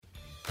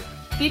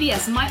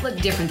VBS might look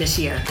different this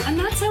year, and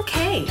that's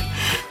okay.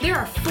 There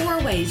are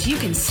 4 ways you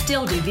can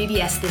still do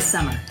VBS this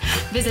summer.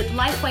 Visit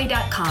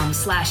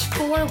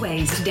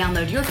lifeway.com/4ways to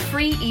download your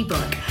free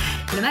ebook.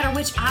 No matter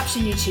which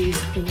option you choose,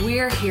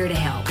 we're here to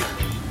help.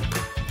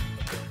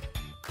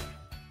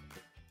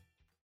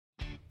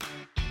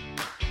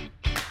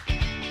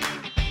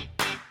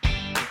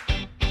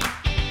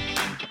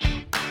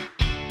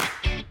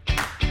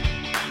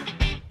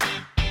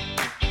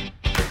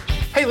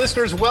 Hey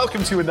listeners,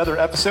 welcome to another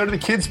episode of the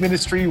Kids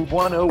Ministry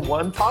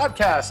 101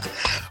 podcast.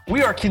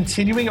 We are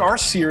continuing our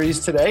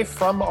series today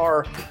from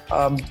our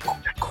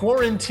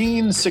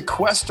quarantine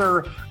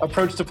sequester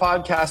approach to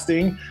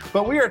podcasting,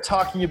 but we are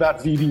talking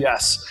about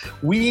VBS.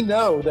 We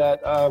know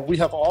that we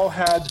have all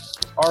had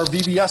our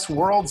VBS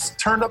worlds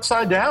turned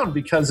upside down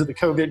because of the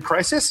COVID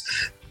crisis,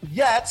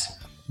 yet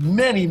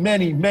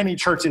many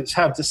churches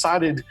have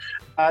decided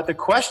the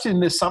question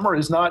this summer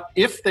is not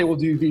if they will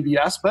do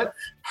VBS, but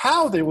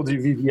how they will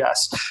do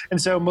VBS.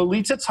 And so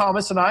Melita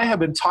Thomas and I have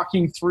been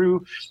talking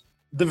through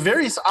the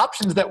various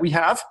options that we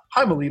have.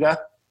 Hi, Melita.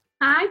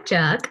 Hi,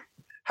 Chuck.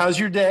 How's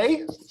your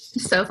day?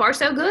 So far,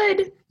 so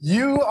good.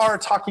 You are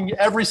talking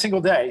every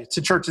single day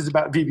to churches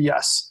about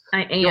VBS.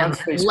 I am.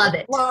 Love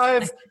it.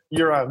 Live.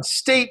 You're on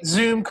state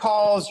Zoom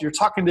calls. You're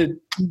talking to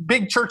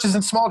big churches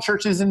and small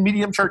churches and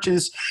medium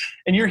churches,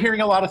 and you're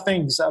hearing a lot of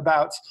things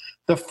about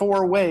the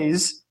 4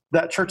 ways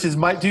that churches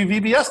might do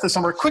VBS this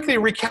summer. Quickly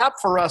recap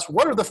for us,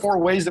 what are the 4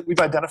 ways that we've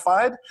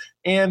identified,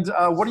 and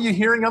what are you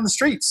hearing on the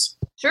streets?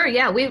 Sure,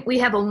 yeah. We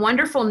have a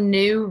wonderful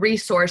new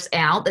resource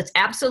out that's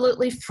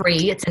absolutely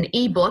free. It's an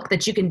ebook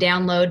that you can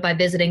download by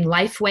visiting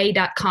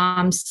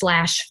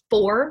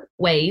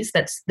lifeway.com/4ways.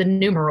 That's the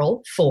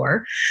numeral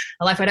 4.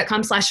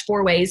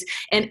 Lifeway.com/4ways.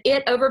 And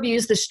it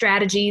overviews the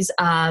strategies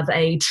of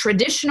a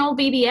traditional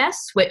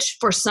VBS, which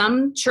for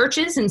some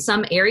churches in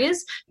some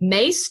areas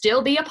may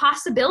still be a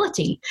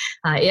possibility.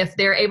 If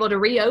they're able to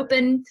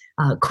reopen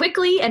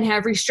quickly and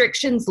have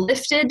restrictions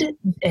lifted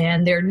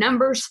and their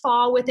numbers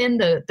fall within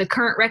the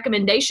current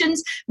recommendations,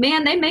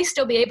 man, they may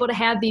still be able to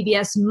have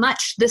VBS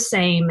much the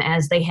same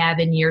as they have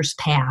in years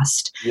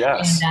past.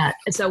 Yes. And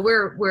so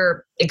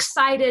we're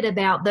excited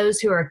about those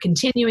who are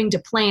continuing to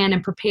plan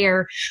and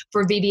prepare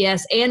for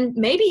VBS, and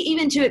maybe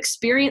even to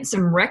experience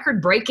some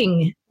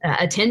record-breaking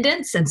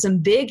attendance and some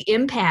big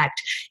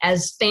impact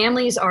as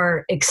families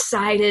are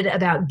excited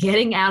about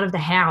getting out of the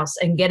house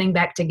and getting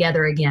back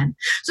together again.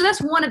 So that's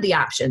one of the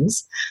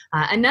options.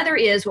 Another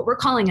is what we're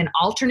calling an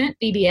alternate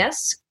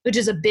VBS, which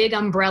is a big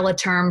umbrella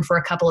term for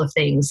a couple of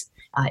things.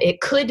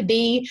 It could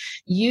be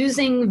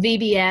using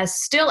VBS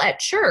still at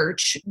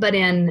church, but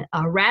in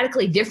a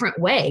radically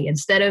different way.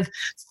 Instead of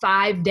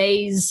 5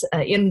 days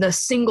in the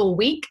single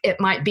week,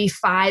 it might be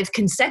 5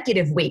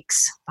 consecutive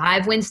weeks,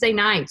 5 Wednesday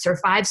nights or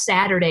 5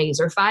 Saturdays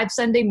or 5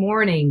 Sunday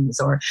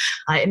mornings, or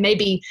it may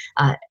be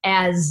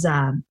as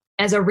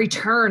a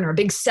return or a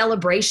big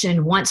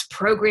celebration once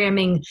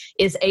programming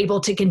is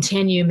able to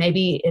continue,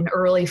 maybe in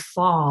early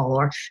fall,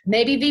 or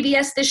maybe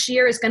VBS this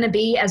year is going to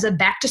be as a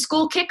back to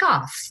school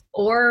kickoff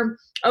or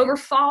over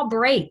fall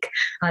break.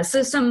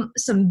 So some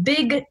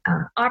big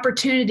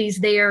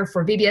opportunities there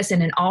for VBS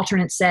in an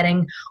alternate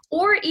setting,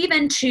 or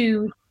even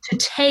to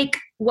take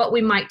what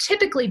we might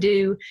typically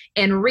do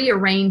and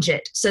rearrange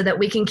it so that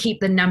we can keep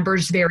the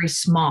numbers very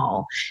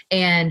small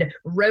and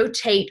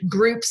rotate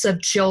groups of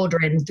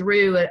children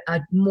through a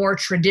more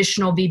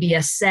traditional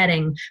VBS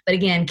setting, but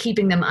again,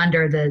 keeping them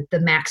under the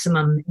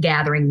maximum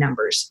gathering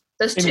numbers.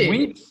 Those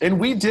 2. And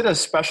we did a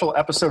special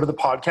episode of the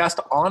podcast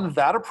on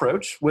that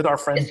approach with our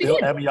friend Bill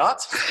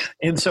Emiott.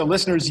 And so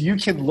listeners, you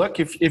can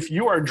look, if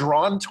you are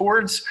drawn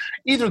towards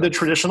either the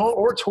traditional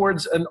or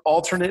towards an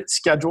alternate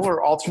schedule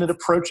or alternate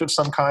approach of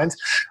some kind,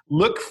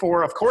 look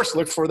for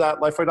that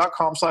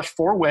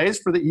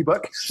lifeway.com/4ways for the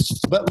ebook.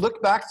 But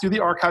look back through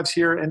the archives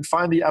here and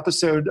find the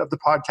episode of the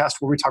podcast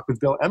where we talked with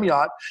Bill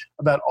Emiott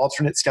about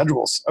alternate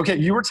schedules. Okay,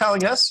 you were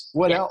telling us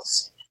what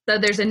else? So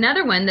there's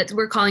another one that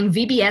we're calling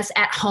VBS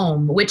at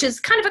home, which is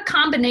kind of a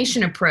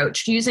combination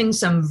approach using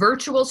some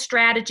virtual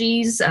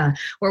strategies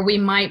where we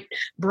might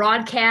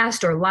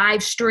broadcast or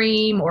live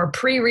stream or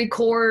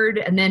pre-record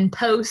and then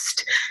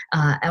post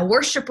a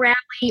worship rally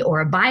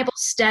or a Bible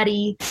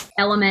study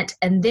element,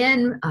 and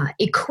then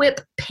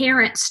equip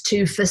parents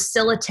to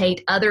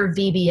facilitate other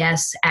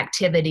VBS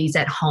activities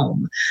at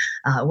home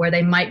where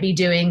they might be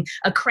doing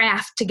a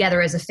craft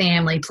together as a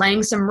family,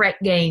 playing some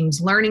rec games,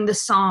 learning the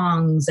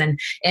songs, and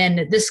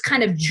this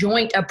kind of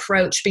joint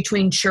approach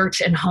between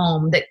church and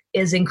home that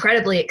is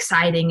incredibly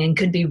exciting and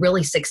could be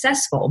really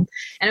successful.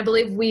 And I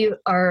believe we've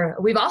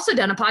also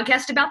done a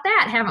podcast about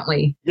that, haven't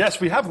we?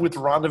 Yes, we have, with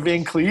Rhonda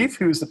Van Cleve,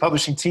 who's the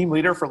publishing team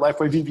leader for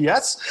Lifeway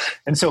VBS.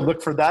 And so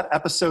look for that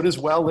episode as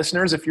well,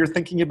 listeners, if you're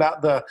thinking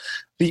about the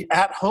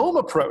at-home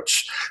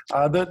approach,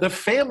 the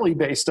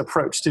family-based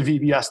approach to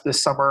VBS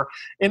this summer.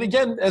 And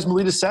again, as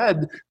Melita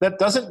said, that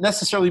doesn't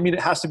necessarily mean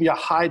it has to be a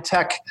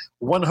high-tech,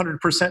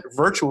 100%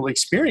 virtual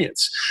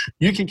experience.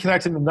 You can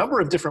connect in a number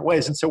of different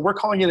ways. And so we're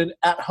calling it an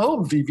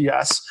at-home VBS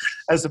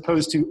as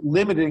opposed to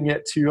limiting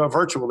it to a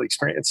virtual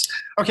experience.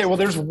 Okay, well,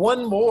 there's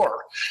one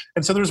more.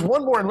 And so there's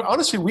one more. And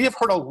honestly, we have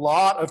heard a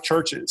lot of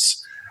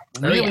churches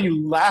really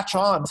latch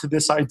on to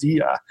this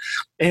idea.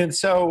 And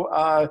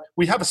so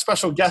we have a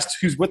special guest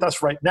who's with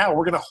us right now.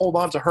 We're going to hold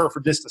on to her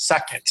for just a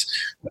second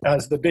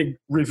as the big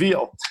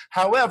reveal.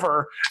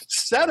 However,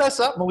 set us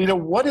up, Melina.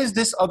 What is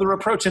this other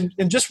approach? And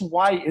just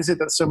why is it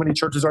that so many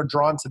churches are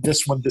drawn to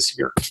this one this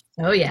year?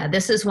 Oh, yeah.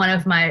 This is one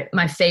of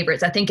my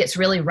favorites. I think it's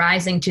really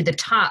rising to the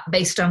top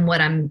based on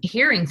what I'm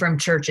hearing from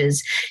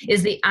churches,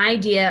 is the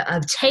idea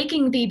of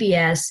taking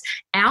VBS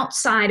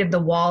outside of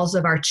the walls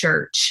of our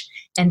church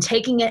and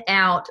taking it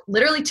out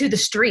literally to the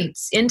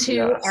streets,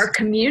 into our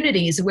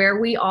communities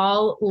where we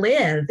all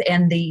live,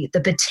 and the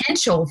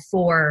potential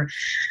for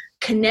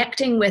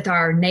connecting with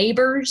our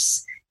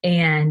neighbors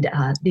and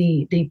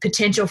the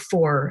potential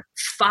for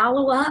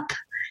follow-up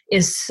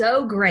is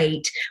so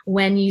great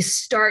when you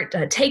start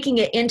taking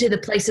it into the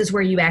places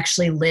where you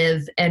actually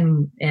live,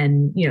 and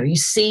you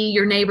see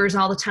your neighbors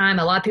all the time.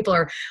 A lot of people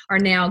are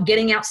now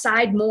getting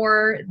outside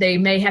more. They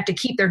may have to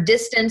keep their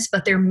distance,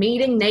 but they're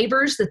meeting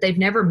neighbors that they've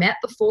never met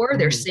before.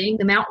 They're seeing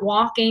them out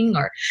walking,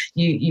 or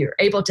you're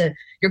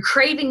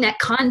craving that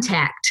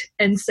contact.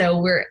 And so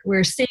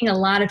we're seeing a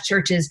lot of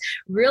churches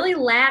really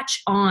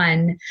latch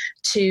on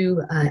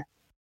to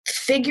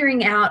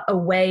figuring out a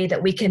way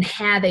that we can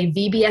have a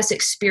VBS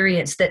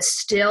experience that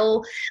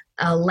still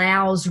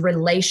allows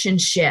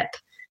relationship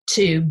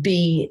to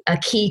be a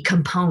key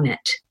component.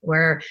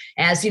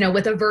 Whereas,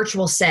 with a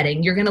virtual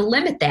setting, you're going to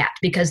limit that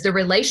because the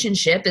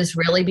relationship is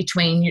really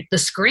between the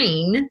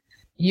screen,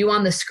 you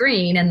on the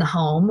screen, and the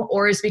home,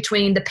 or is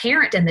between the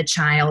parent and the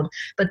child.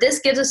 But this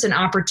gives us an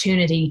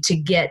opportunity to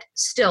get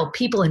still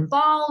people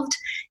involved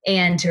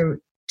and to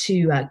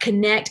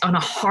connect on a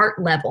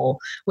heart level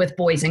with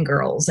boys and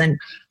girls. And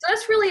so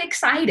that's really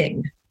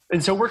exciting.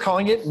 And so we're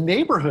calling it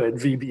Neighborhood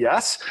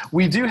VBS.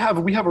 We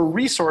have a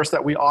resource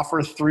that we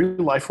offer through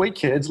Lifeway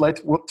Kids,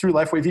 through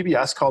Lifeway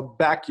VBS, called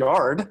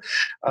Backyard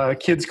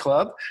Kids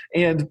Club.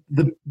 And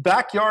the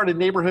backyard and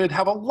neighborhood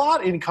have a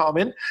lot in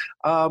common,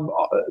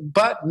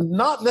 but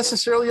not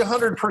necessarily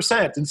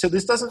 100%. And so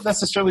this doesn't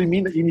necessarily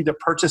mean that you need to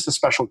purchase a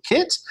special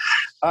kit,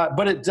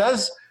 but it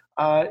does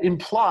not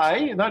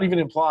even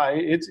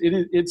imply.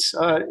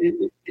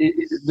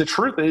 The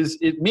truth is,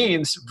 it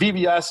means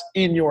VBS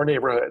in your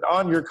neighborhood,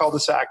 on your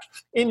cul-de-sac,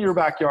 in your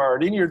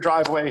backyard, in your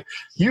driveway.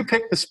 You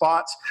pick the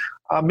spots,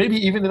 maybe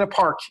even in a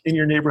park in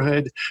your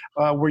neighborhood,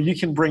 where you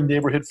can bring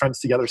neighborhood friends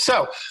together.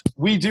 So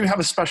we do have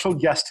a special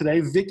guest today.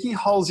 Vicki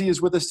Halsey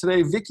is with us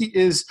today. Vicki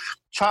is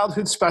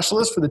childhood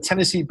specialist for the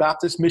Tennessee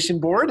Baptist Mission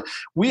Board.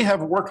 We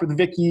have worked with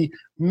Vicki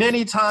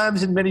many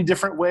times in many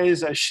different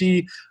ways, as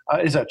she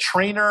is a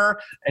trainer,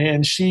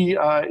 and she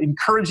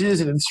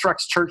encourages and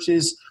instructs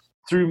churches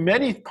through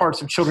many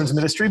parts of children's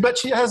ministry, but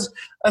she has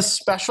a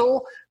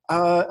special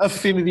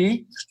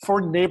affinity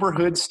for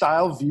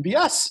neighborhood-style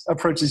VBS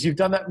approaches. You've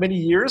done that many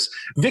years.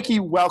 Vicki,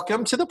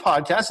 welcome to the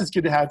podcast. It's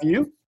good to have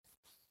you.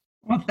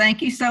 Well,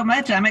 thank you so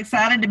much. I'm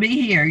excited to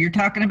be here. You're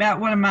talking about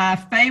one of my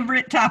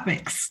favorite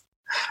topics.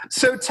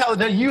 So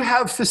now you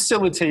have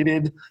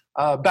facilitated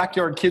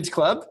Backyard Kids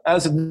Club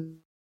as a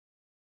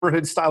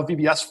neighborhood-style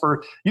VBS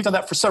you've done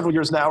that for several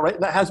years now, right?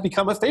 And that has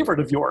become a favorite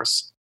of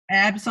yours.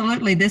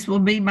 Absolutely. This will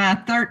be my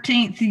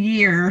 13th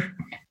year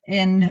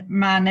in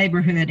my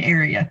neighborhood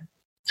area.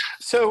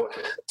 So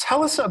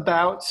tell us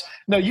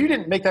you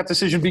didn't make that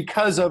decision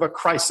because of a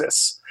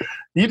crisis.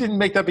 You didn't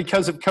make that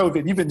because of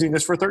COVID. You've been doing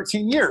this for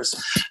 13 years.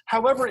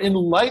 However, in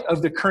light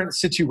of the current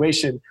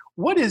situation,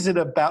 what is it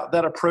about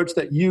that approach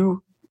that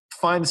you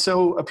find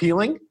so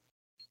appealing?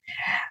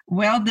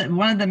 Well,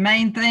 one of the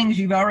main things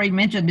you've already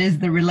mentioned is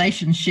the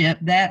relationship.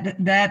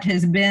 That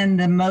has been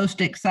the most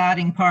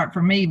exciting part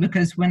for me,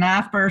 because when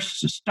I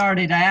first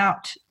started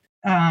out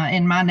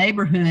in my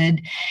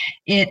neighborhood,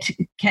 it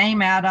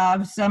came out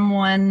of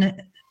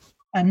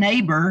a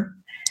neighbor,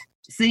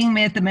 seeing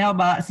me at the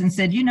mailbox and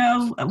said,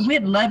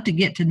 we'd love to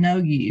get to know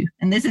you.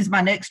 And this is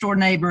my next door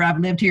neighbor. I've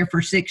lived here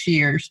for 6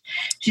 years.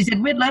 She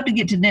said, we'd love to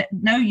get to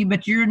know you,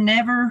 but you're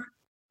never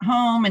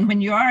home. And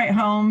when you are at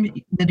home,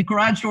 the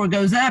garage door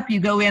goes up, you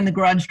go in, the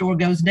garage door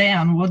goes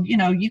down. Well,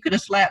 you could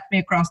have slapped me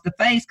across the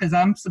face, because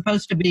I'm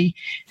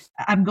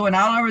going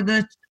all over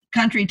the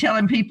country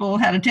telling people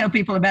how to tell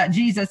people about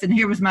Jesus. And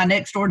here was my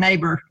next door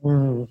neighbor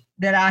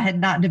that I had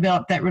not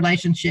developed that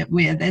relationship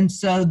with. And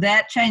so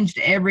that changed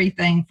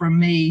everything for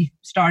me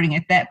starting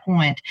at that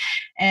point.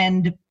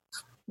 And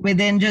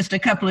within just a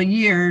couple of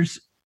years,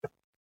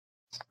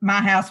 my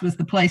house was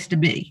the place to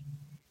be.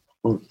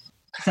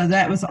 So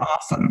that was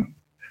awesome.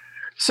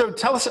 So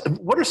tell us,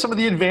 what are some of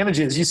the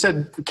advantages? You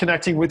said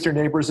connecting with your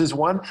neighbors is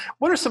one.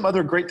 What are some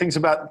other great things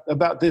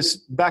about this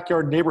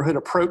backyard neighborhood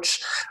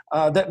approach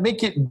that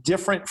make it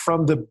different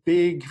from the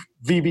big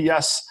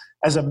VBS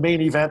as a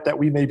main event that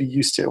we may be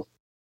used to?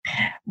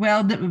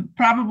 Well,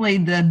 probably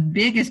the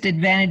biggest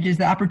advantage is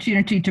the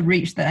opportunity to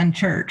reach the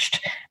unchurched,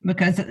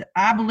 because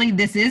I believe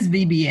this is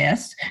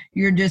VBS.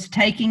 You're just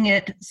taking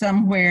it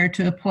somewhere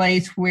to a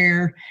place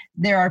where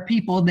there are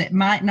people that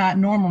might not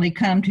normally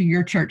come to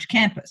your church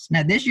campus.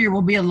 Now, this year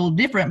will be a little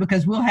different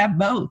because we'll have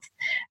both.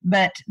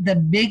 But the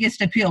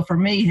biggest appeal for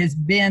me has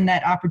been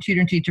that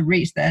opportunity to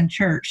reach the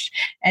unchurched.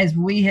 As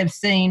we have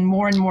seen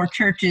more and more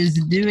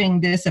churches doing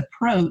this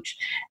approach,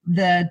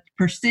 the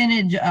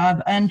percentage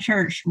of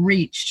unchurched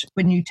reached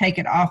when you take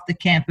it off the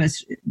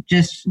campus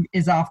just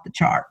is off the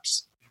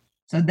charts.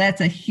 So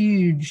that's a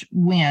huge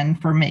win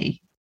for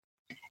me.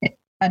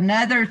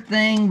 Another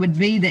thing would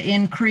be the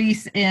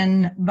increase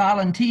in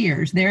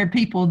volunteers. There are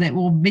people that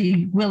will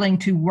be willing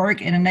to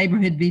work in a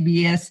neighborhood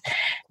VBS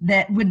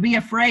that would be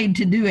afraid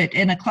to do it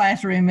in a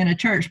classroom in a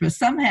church, but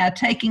somehow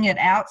taking it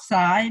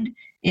outside,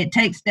 it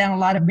takes down a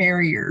lot of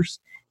barriers.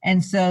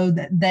 And so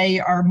that they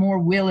are more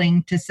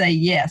willing to say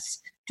yes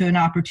to an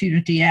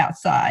opportunity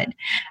outside.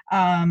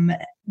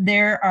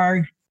 There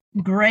are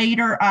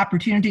greater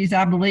opportunities,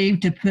 I believe,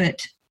 to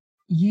put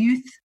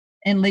youth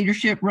in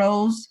leadership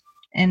roles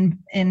in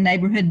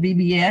neighborhood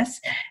VBS,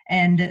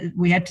 and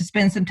we have to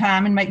spend some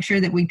time and make sure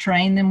that we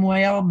train them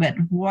well, but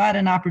what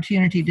an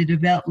opportunity to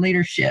develop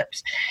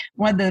leaderships.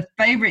 One of the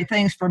favorite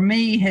things for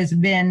me has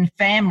been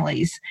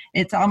families.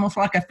 It's almost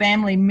like a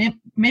family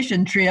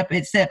mission trip,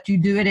 except you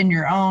do it in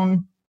your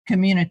own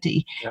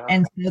community. Yeah.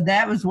 And so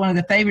that was one of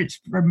the favorites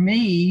for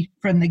me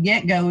from the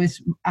get-go.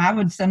 Is I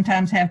would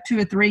sometimes have 2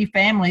 or 3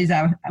 families.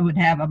 I would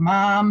have a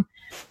mom,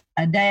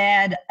 a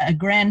dad, a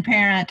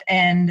grandparent,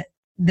 and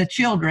the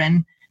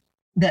children,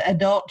 the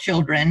adult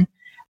children,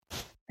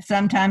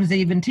 sometimes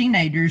even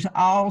teenagers,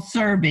 all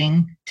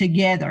serving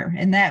together.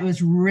 And that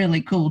was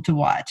really cool to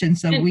watch. And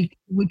so we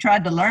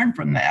tried to learn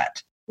from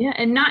that. Yeah,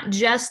 and not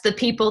just the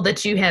people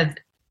that you have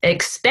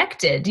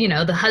expected,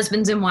 the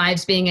husbands and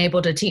wives being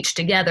able to teach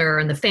together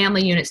and the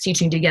family units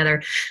teaching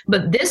together.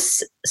 But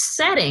this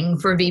setting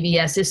for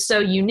VBS is so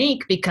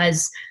unique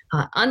because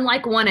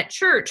unlike one at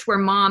church where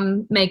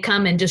mom may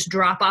come and just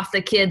drop off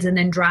the kids and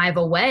then drive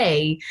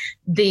away,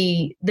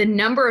 the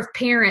number of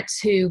parents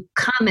who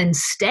come and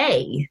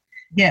stay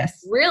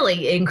yes,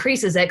 really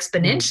increases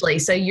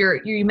exponentially. So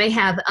you may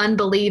have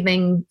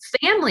unbelieving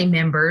family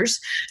members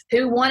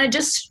who want to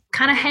just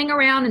kind of hang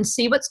around and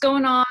see what's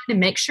going on and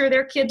make sure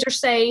their kids are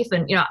safe.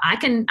 And, I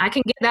can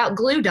give out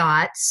glue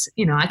dots.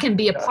 I can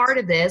be a part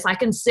of this. I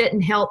can sit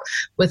and help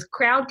with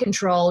crowd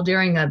control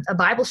during a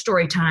Bible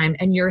story time.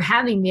 And you're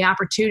having the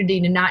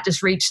opportunity to not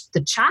just reach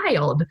the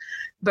child,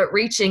 but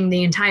reaching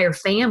the entire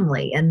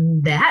family.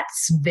 And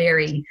that's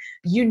very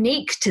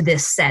unique to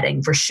this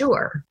setting for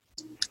sure.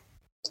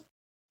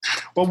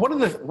 Well,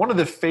 one of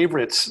the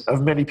favorites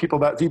of many people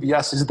about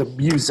VBS is the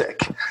music.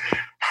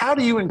 How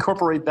do you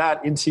incorporate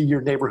that into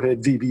your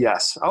neighborhood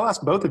VBS? I'll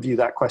ask both of you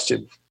that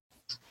question.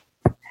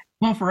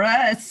 Well, for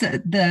us,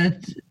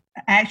 the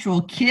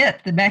actual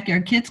kit, the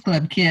Backyard Kids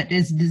Club kit,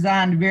 is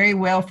designed very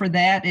well for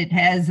that. It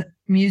has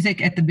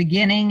music at the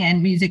beginning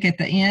and music at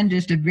the end,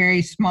 just a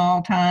very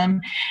small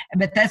time.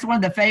 But that's one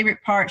of the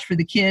favorite parts for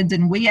the kids,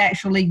 and we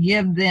actually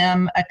give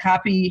them a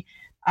copy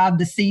of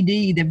the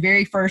CD the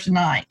very first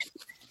night,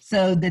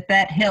 so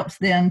that helps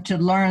them to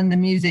learn the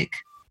music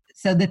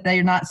so that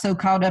they're not so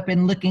caught up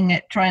in looking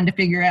at trying to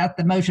figure out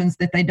the motions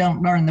that they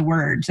don't learn the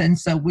words. And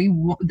so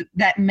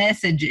that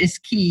message is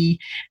key.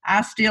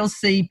 I still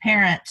see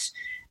parents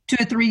 2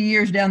 or 3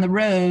 years down the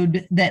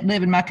road that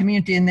live in my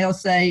community, and they'll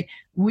say,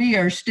 we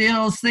are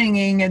still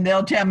singing, and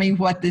they'll tell me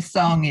what this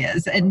song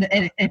is. And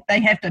if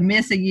they have to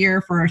miss a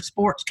year for a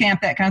sports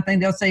camp, that kind of thing,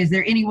 they'll say, is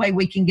there any way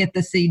we can get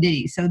the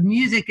CD? So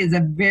music is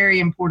a very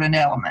important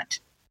element.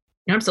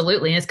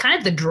 Absolutely. And it's kind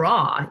of the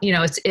draw,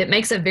 it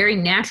makes a very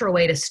natural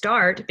way to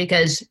start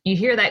because you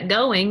hear that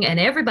going and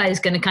everybody's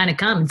going to kind of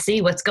come and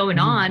see what's going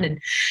on. And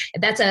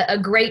that's a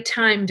great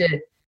time to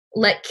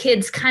let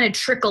kids kind of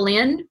trickle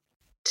in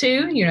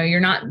too. You're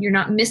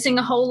not missing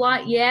a whole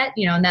lot yet,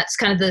 and that's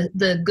kind of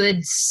the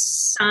good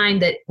sign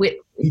that we've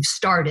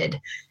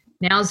started.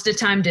 Now's the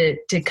time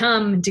to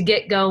come, to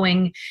get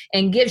going,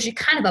 and gives you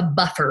kind of a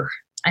buffer.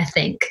 I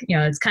think,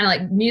 it's kind of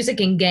like music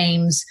and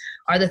games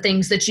are the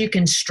things that you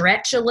can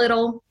stretch a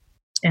little.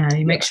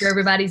 You make sure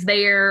everybody's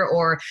there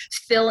or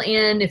fill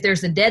in if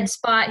there's a dead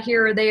spot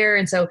here or there.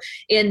 And so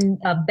in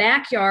a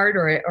backyard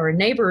or a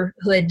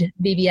neighborhood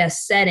VBS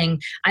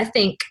setting, I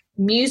think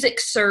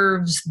music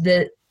serves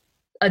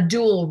a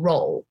dual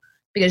role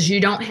because you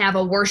don't have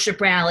a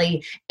worship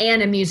rally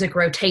and a music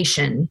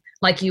rotation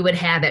like you would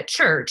have at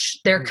church.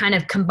 They're kind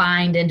of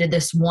combined into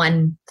this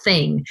one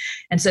thing.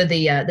 And so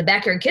the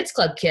Backyard Kids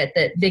Club kit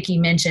that Vicki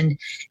mentioned,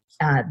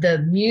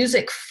 the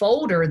music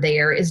folder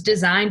there is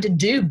designed to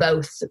do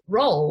both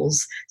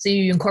roles. So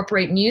you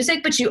incorporate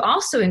music, but you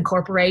also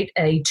incorporate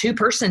a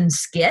 2-person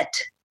skit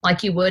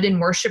like you would in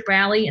worship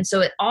rally. And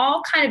so it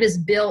all kind of is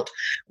built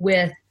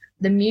with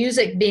the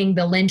music being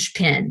the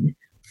linchpin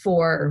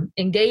for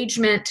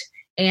engagement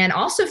and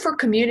also for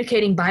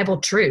communicating Bible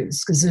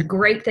truths. Because the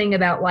great thing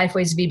about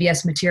Lifeway's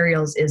VBS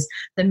materials is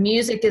the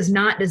music is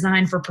not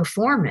designed for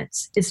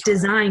performance. It's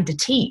designed to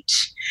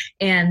teach.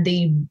 And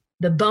the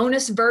the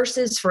bonus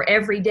verses for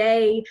every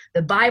day,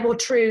 the Bible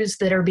truths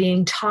that are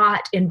being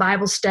taught in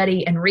Bible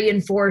study and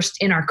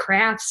reinforced in our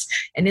crafts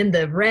and in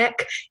the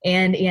rec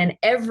and in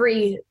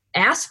every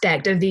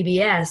aspect of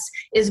VBS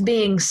is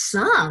being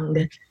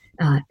sung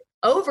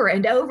over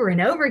and over and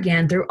over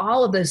again through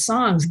all of those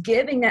songs,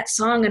 giving that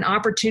song an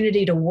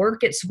opportunity to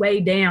work its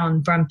way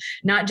down from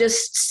not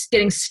just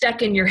getting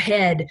stuck in your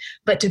head,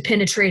 but to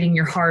penetrating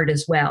your heart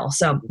as well.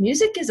 So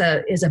music is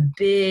a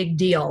big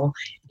deal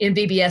in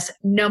VBS,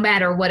 no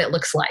matter what it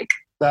looks like.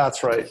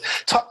 That's right.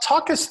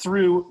 Talk us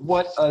through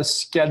what a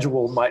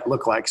schedule might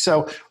look like.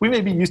 So we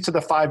may be used to the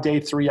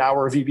 5-day,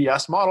 3-hour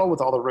VBS model with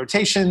all the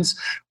rotations.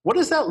 What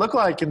does that look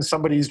like in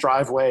somebody's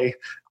driveway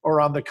or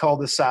on the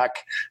cul-de-sac?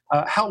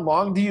 How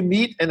long do you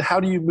meet, and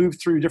how do you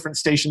move through different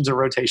stations or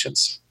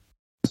rotations?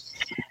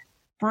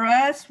 For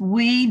us,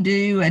 we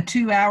do a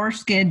 2-hour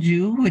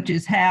schedule, which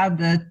is how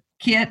the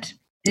kit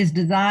is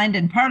designed.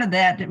 And part of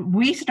that,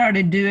 we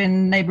started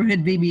doing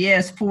neighborhood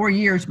VBS 4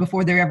 years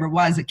before there ever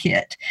was a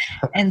kit.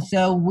 And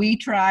so we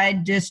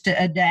tried just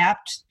to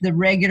adapt the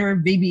regular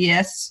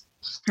VBS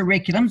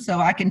curriculum. So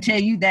I can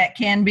tell you that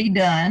can be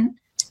done.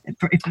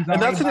 And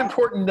that's an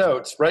important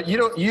note, right?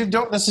 You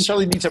don't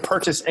necessarily need to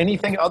purchase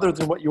anything other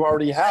than what you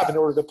already have in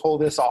order to pull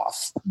this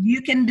off.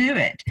 You can do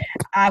it.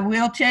 I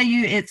will tell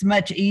you it's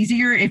much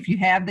easier if you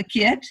have the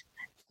kit,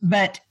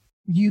 but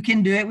you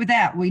can do it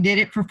without. We did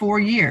it for 4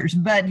 years,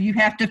 but you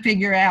have to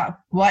figure out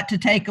what to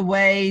take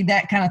away,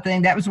 that kind of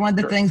thing. That was one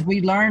of the things we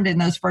learned in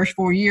those first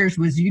 4 years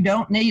was you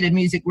don't need a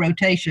music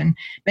rotation,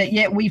 but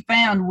yet we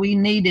found we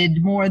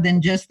needed more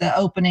than just the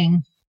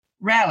opening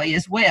rally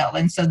as well.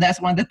 And so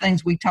that's one of the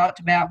things we talked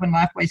about when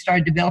Lifeway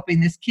started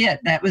developing this kit.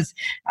 That was,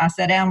 I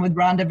sat down with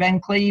Rhonda Van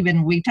Cleve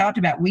and we talked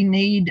about we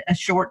need a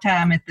short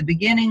time at the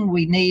beginning,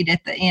 we need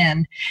at the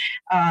end.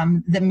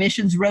 The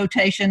missions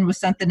rotation was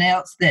something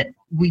else that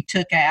we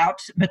took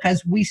out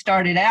because we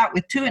started out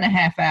with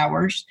 2.5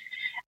 hours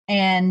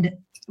and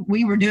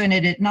we were doing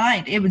it at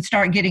night. It would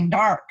start getting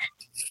dark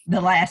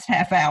the last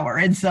half hour.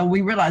 And so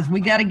we realized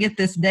we got to get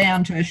this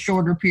down to a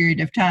shorter period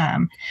of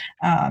time.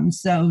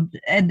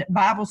 And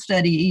Bible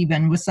study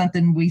even was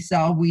something we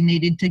saw we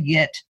needed to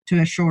get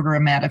to a shorter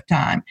amount of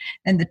time.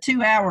 And the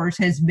 2 hours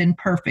has been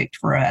perfect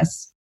for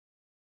us.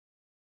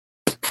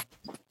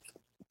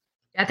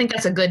 I think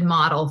that's a good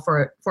model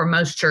for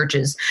most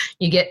churches.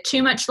 You get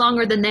too much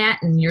longer than that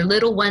and your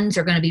little ones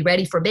are going to be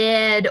ready for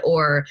bed,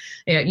 or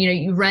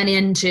you run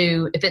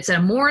into, if it's a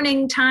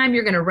morning time,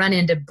 you're going to run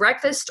into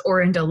breakfast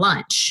or into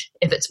lunch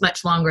if it's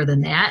much longer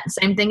than that.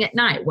 Same thing at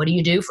night. What do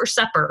you do for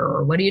supper,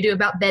 or what do you do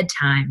about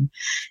bedtime?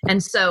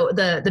 And so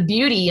the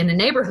beauty in the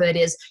neighborhood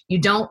is you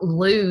don't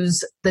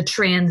lose the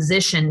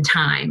transition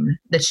time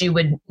that you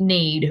would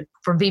need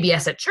for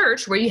VBS at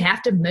church, where you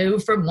have to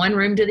move from one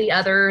room to the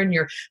other and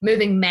you're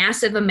moving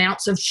massive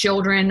amounts of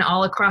children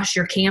all across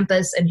your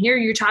campus. And here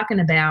you're talking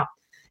about,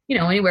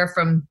 anywhere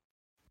from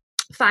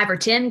 5 or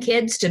 10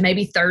 kids to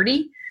maybe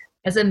 30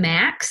 as a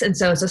max. And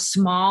so it's a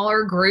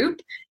smaller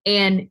group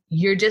and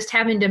you're just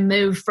having to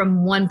move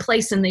from one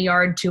place in the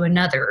yard to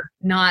another,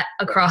 not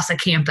across a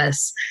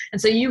campus.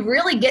 And so you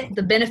really get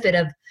the benefit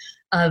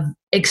of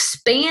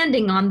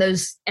expanding on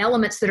those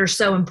elements that are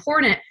so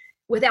important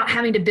without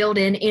having to build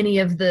in any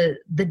of the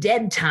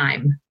dead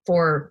time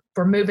for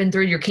moving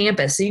through your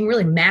campus. So you can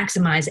really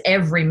maximize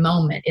every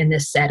moment in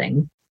this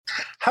setting.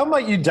 How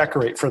might you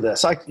decorate for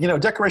this?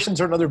 Decorations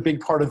are another big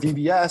part of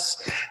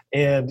VBS.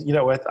 And,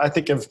 I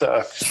think of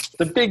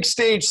the big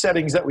stage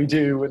settings that we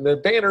do and the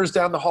banners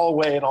down the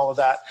hallway and all of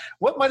that.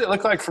 What might it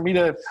look like for me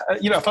to,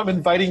 if I'm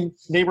inviting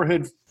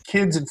neighborhood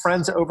kids and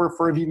friends over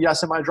for a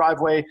VBS in my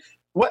driveway,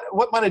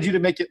 what might I do to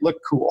make it look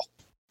cool?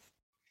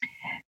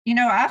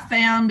 I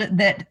found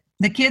that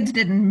the kids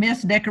didn't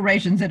miss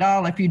decorations at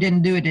all if you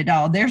didn't do it at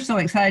all. They're so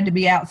excited to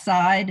be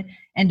outside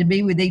and to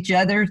be with each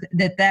other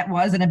that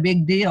wasn't a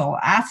big deal.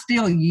 I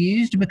still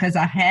used, because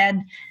I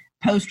had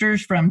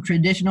posters from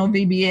traditional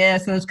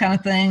VBS, those kind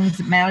of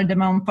things, mounted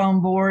them on foam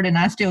board, and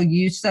I still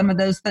used some of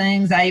those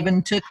things. I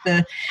even took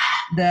the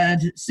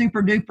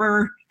super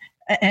duper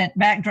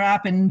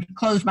backdrop and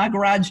closed my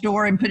garage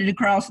door and put it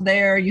across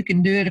there. You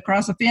can do it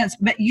across a fence,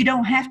 but you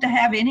don't have to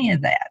have any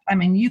of that. I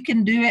mean, you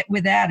can do it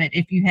without it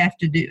if you have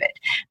to do it,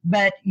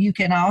 but you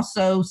can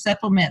also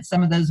supplement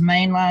some of those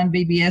mainline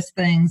VBS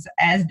things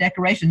as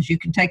decorations. You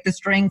can take the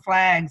string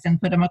flags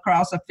and put them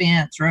across a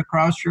fence or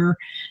across your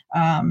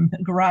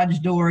garage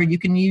door. You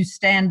can use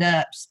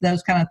stand-ups,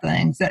 those kind of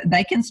things.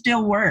 They can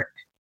still work.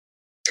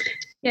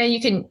 Yeah,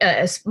 you can.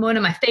 One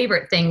of my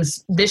favorite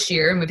things this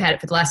year, and we've had it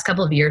for the last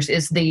couple of years,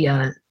 is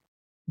the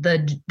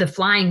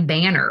flying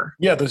banner.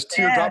 Yeah, those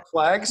teardrop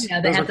flags.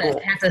 Yeah, they have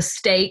a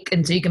stake,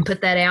 and so you can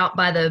put that out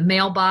by the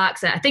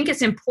mailbox. I think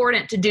it's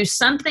important to do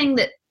something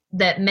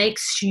that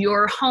makes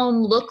your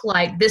home look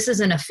like this is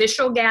an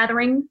official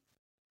gathering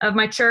of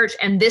my church,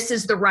 and this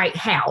is the right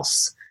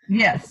house.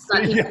 Yes.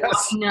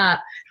 Walking up,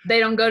 they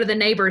don't go to the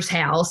neighbor's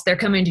house; they're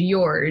coming to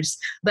yours.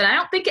 But I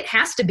don't think it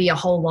has to be a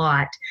whole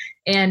lot.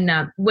 And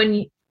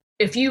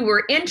if you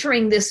were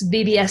entering this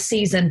VBS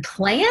season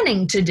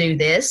planning to do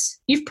this,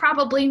 you've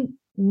probably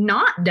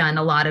not done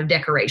a lot of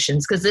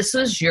decorations because this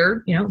was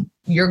your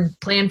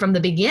plan from the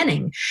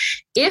beginning.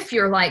 If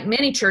you're like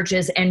many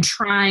churches and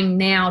trying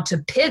now to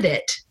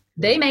pivot,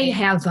 they may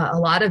have a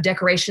lot of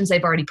decorations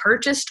they've already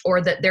purchased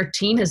or that their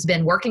team has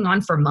been working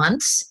on for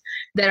months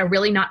that are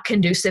really not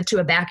conducive to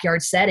a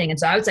backyard setting. And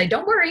so I would say,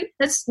 don't worry,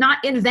 that's not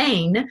in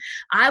vain.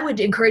 I would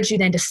encourage you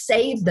then to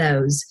save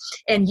those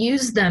and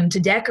use them to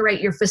decorate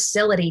your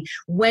facility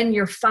when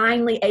you're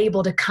finally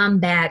able to come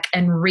back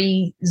and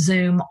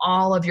resume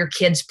all of your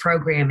kids'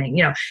 programming.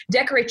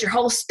 Decorate your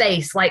whole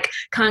space like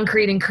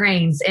Concrete and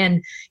Cranes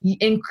and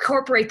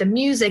incorporate the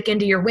music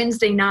into your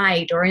Wednesday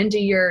night or into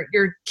your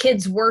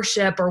kids'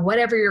 worship or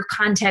whatever your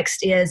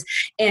context is,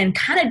 and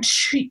kind of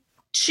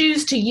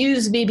choose to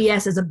use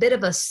VBS as a bit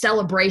of a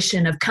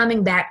celebration of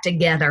coming back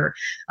together.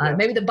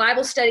 Maybe the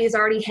Bible study has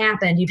already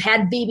happened. You've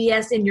had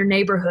VBS in your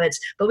neighborhoods,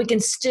 but we can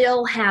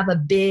still have a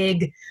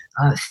big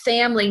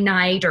family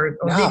night or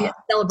VBS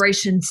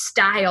celebration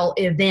style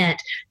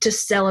event to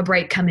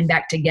celebrate coming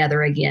back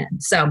together again.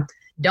 So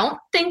don't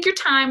think your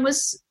time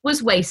was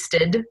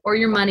wasted or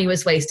your money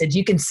was wasted.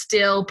 You can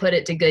still put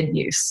it to good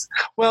use.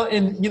 Well,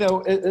 and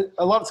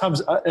a lot of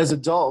times as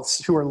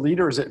adults who are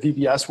leaders at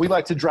VBS, we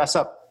like to dress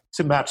up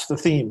to match the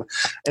theme.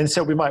 And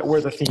so we might wear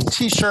the theme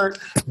t-shirt.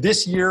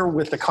 This year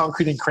with the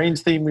Concrete and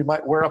Cranes theme, we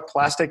might wear a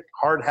plastic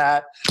hard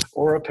hat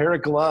or a pair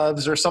of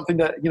gloves or something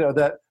that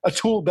a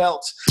tool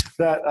belt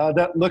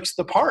that looks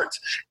the part.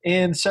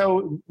 And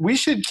so we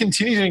should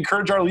continue to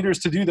encourage our leaders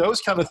to do those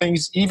kind of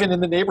things, even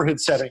in the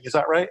neighborhood setting. Is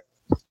that right?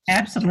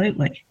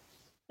 Absolutely.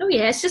 Oh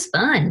yeah, it's just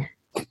fun.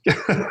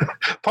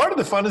 Part of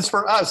the fun is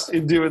for us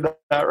in doing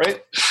that,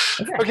 right?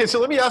 Okay, so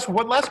let me ask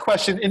one last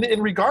question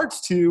in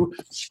regards to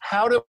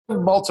how to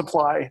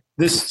multiply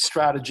this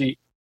strategy.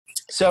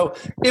 So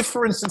if,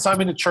 for instance,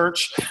 I'm in a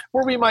church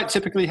where we might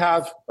typically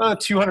have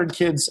 200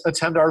 kids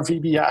attend our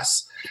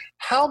VBS,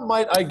 how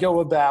might I go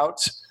about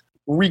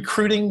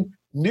recruiting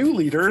new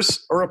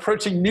leaders or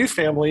approaching new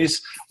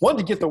families, one,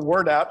 to get the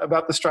word out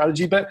about the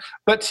strategy,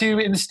 but to,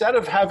 instead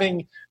of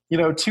having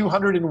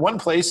 200 in one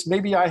place,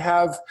 maybe I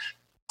have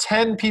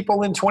 10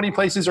 people in 20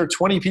 places or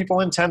 20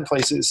 people in 10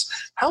 places.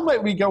 How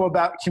might we go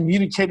about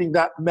communicating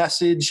that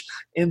message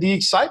and the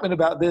excitement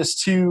about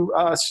this to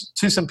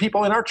some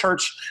people in our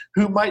church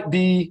who might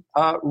be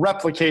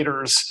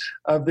replicators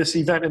of this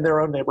event in their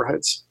own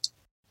neighborhoods?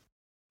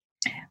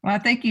 Well, I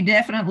think you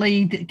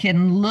definitely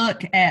can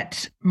look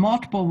at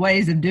multiple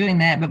ways of doing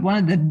that. But one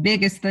of the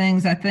biggest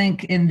things I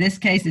think in this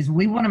case is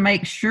we want to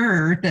make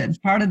sure that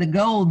part of the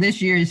goal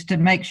this year is to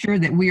make sure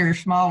that we are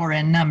smaller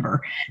in number.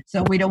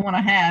 So we don't want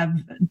to have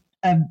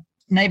a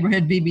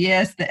neighborhood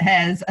VBS that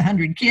has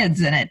 100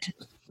 kids in it,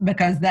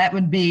 because that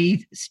would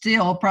be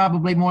still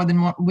probably more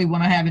than what we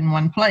want to have in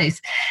one place.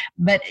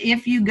 But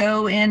if you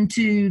go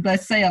into,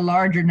 let's say, a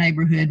larger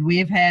neighborhood, we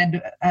have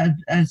had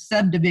a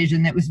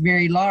subdivision that was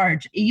very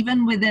large.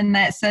 Even within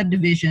that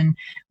subdivision,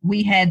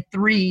 we had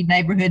 3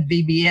 neighborhood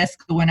VBS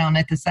going on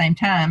at the same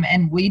time,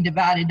 and we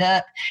divided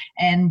up,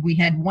 and we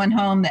had one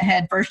home that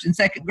had first and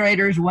second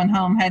graders, one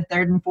home had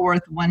third and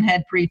fourth, one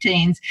had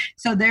preteens.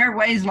 So there are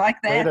ways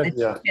like that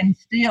you can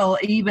still,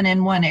 even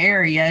in one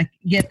area,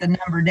 get the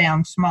number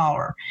down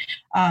smaller.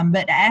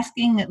 But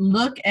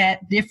look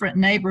at different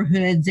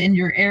neighborhoods in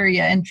your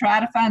area and try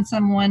to find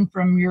someone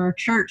from your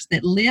church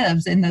that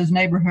lives in those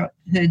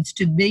neighborhoods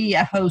to be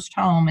a host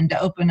home and to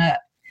open up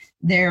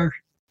their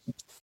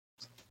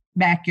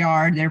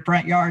backyard, their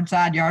front yard,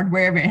 side yard,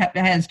 wherever it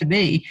has to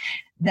be.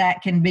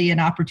 That can be an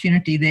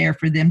opportunity there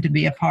for them to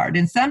be a part.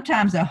 And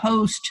sometimes a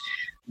host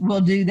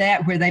will do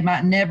that where they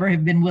might never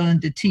have been willing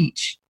to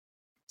teach.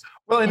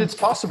 Well, and it's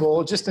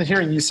possible, just in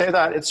hearing you say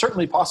that, it's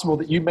certainly possible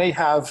that you may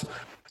have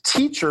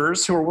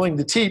teachers who are willing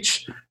to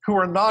teach who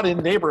are not in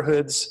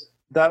neighborhoods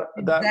that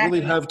really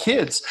have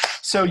kids.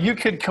 So you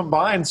could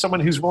combine someone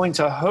who's willing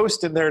to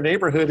host in their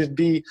neighborhood and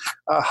be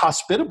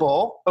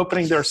hospitable,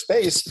 opening their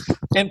space,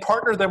 and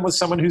partner them with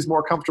someone who's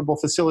more comfortable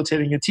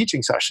facilitating a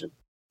teaching session.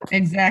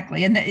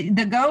 Exactly. And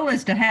the goal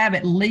is to have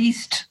at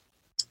least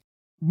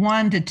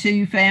 1 to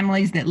 2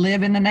 families that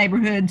live in the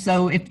neighborhood.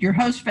 So if your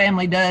host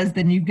family does,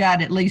 then you've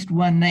got at least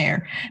one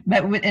there.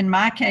 But in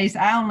my case,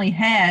 I only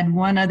had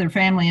one other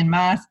family in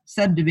my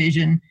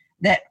subdivision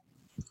that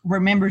were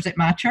members at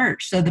my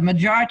church. So the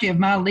majority of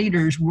my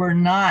leaders were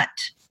not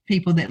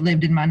people that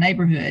lived in my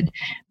neighborhood.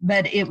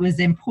 But it was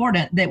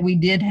important that we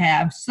did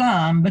have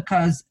some,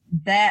 because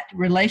that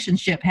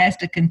relationship has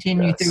to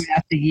continue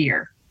throughout the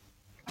year.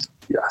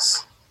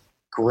 Yes.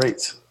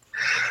 Great.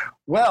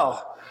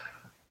 Well,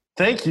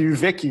 thank you,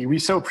 Vicki. We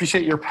so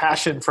appreciate your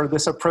passion for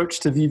this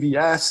approach to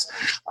VBS.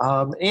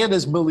 And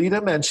as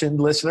Melita mentioned,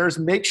 listeners,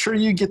 make sure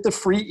you get the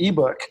free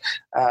ebook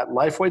at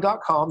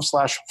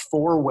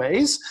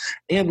lifeway.com/4ways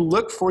and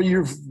look for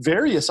your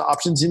various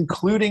options,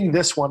 including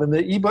this one. In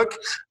the ebook,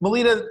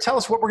 Melita, tell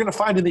us what we're going to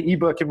find in the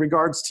ebook in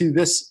regards to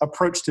this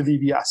approach to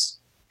VBS.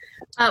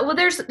 Well,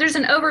 there's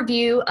an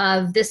overview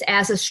of this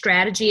as a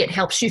strategy. It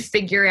helps you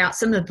figure out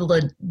some of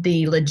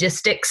the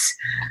logistics,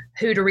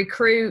 who to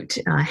recruit,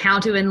 how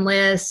to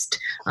enlist,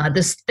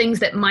 the things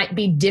that might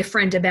be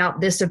different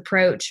about this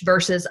approach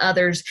versus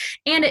others.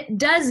 And it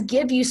does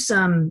give you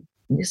some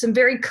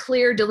very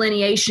clear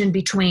delineation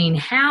between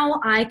how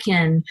I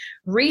can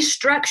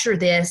restructure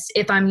this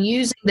if I'm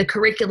using the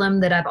curriculum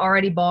that I've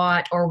already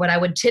bought or what I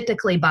would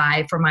typically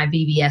buy for my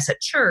VBS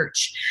at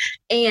church,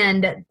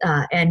 and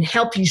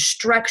help you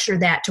structure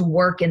that to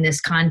work in this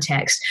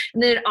context.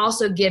 And then it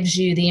also gives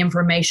you the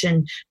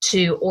information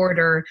to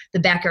order the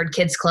Backyard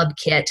Kids Club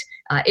kit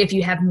if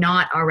you have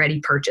not already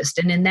purchased.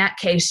 And in that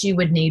case, you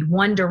would need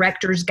one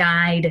director's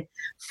guide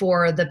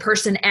for the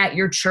person at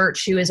your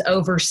church who is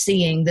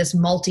overseeing this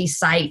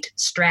multi-site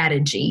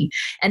strategy.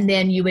 And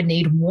then you would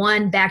need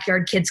one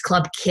Backyard Kids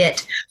Club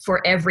kit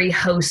for every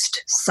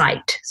host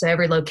site, so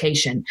every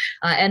location.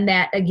 And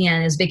that,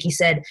 again, as Vicki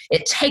said,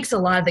 it takes a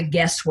lot of the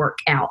guesswork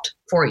out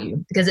for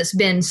you because it's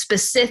been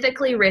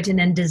specifically written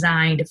and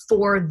designed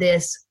for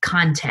this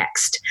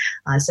context.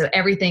 So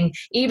everything,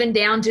 even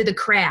down to the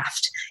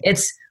craft,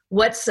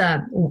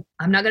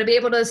 I'm not going to be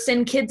able to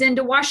send kids in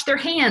to wash their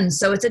hands.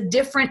 So it's a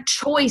different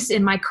choice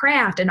in my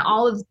craft. And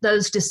all of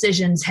those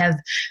decisions have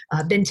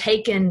been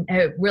taken,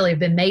 really have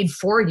been made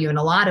for you in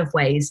a lot of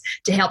ways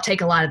to help take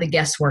a lot of the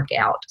guesswork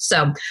out.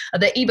 So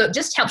the ebook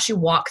just helps you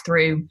walk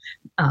through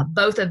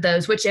both of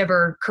those,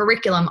 whichever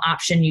curriculum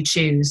option you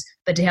choose,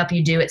 but to help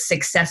you do it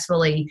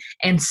successfully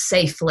and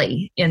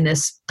safely in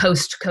this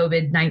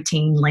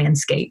post-COVID-19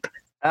 landscape.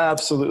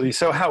 Absolutely.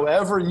 So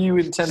however you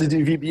intend to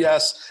do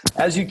VBS,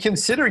 as you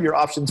consider your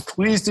options,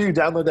 please do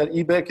download that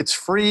ebook. It's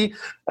free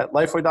at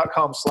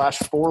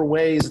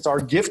lifeway.com/4ways. It's our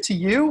gift to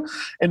you.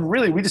 And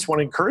really, we just want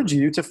to encourage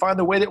you to find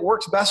the way that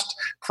works best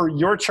for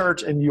your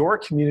church and your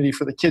community,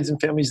 for the kids and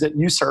families that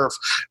you serve,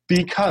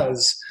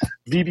 because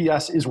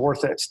VBS is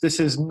worth it. This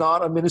is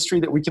not a ministry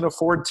that we can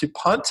afford to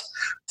punt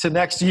to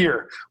next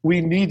year.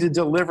 We need to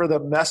deliver the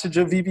message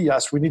of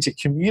VBS. We need to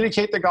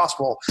communicate the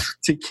gospel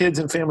to kids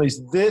and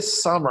families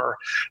this summer,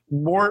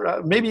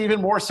 more, maybe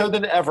even more so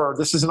than ever.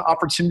 This is an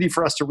opportunity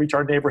for us to reach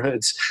our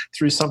neighborhoods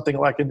through something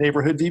like a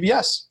neighborhood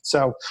VBS.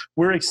 So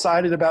we're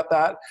excited about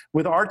that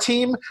with our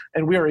team,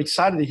 and we are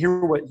excited to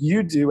hear what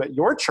you do at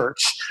your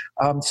church.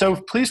 So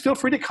please feel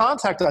free to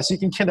contact us. You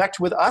can connect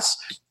with us,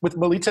 with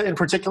Melita in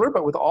particular,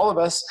 but with all of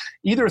us,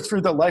 either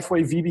through the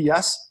Lifeway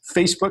VBS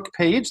Facebook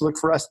page. Look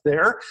for us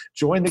there.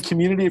 Join the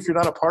community if you're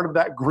not a part of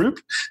that group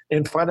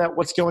and find out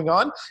what's going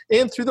on.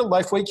 And through the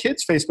Lifeway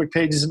Kids Facebook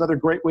page is another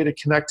great way to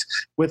connect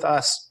with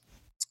us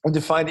and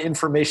to find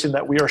information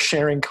that we are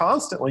sharing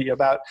constantly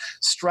about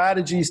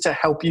strategies to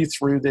help you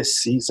through this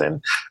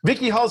season.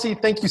 Vicki Halsey,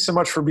 thank you so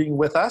much for being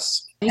with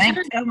us. Thank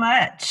you so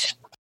much.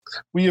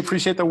 We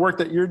appreciate the work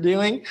that you're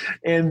doing.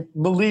 And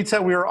Melita,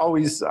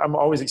 I'm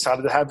always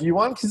excited to have you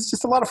on because it's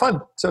just a lot of fun.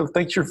 So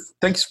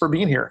thanks for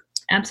being here.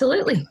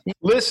 Absolutely.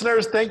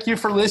 Listeners, thank you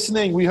for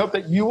listening. We hope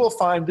that you will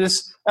find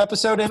this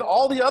episode and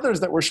all the others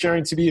that we're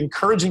sharing to be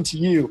encouraging to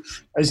you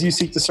as you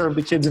seek to serve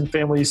the kids and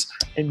families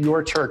in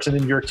your church and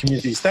in your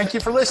communities. Thank you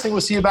for listening.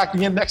 We'll see you back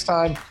again next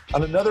time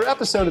on another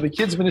episode of the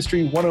Kids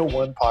Ministry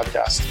 101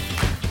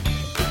 podcast.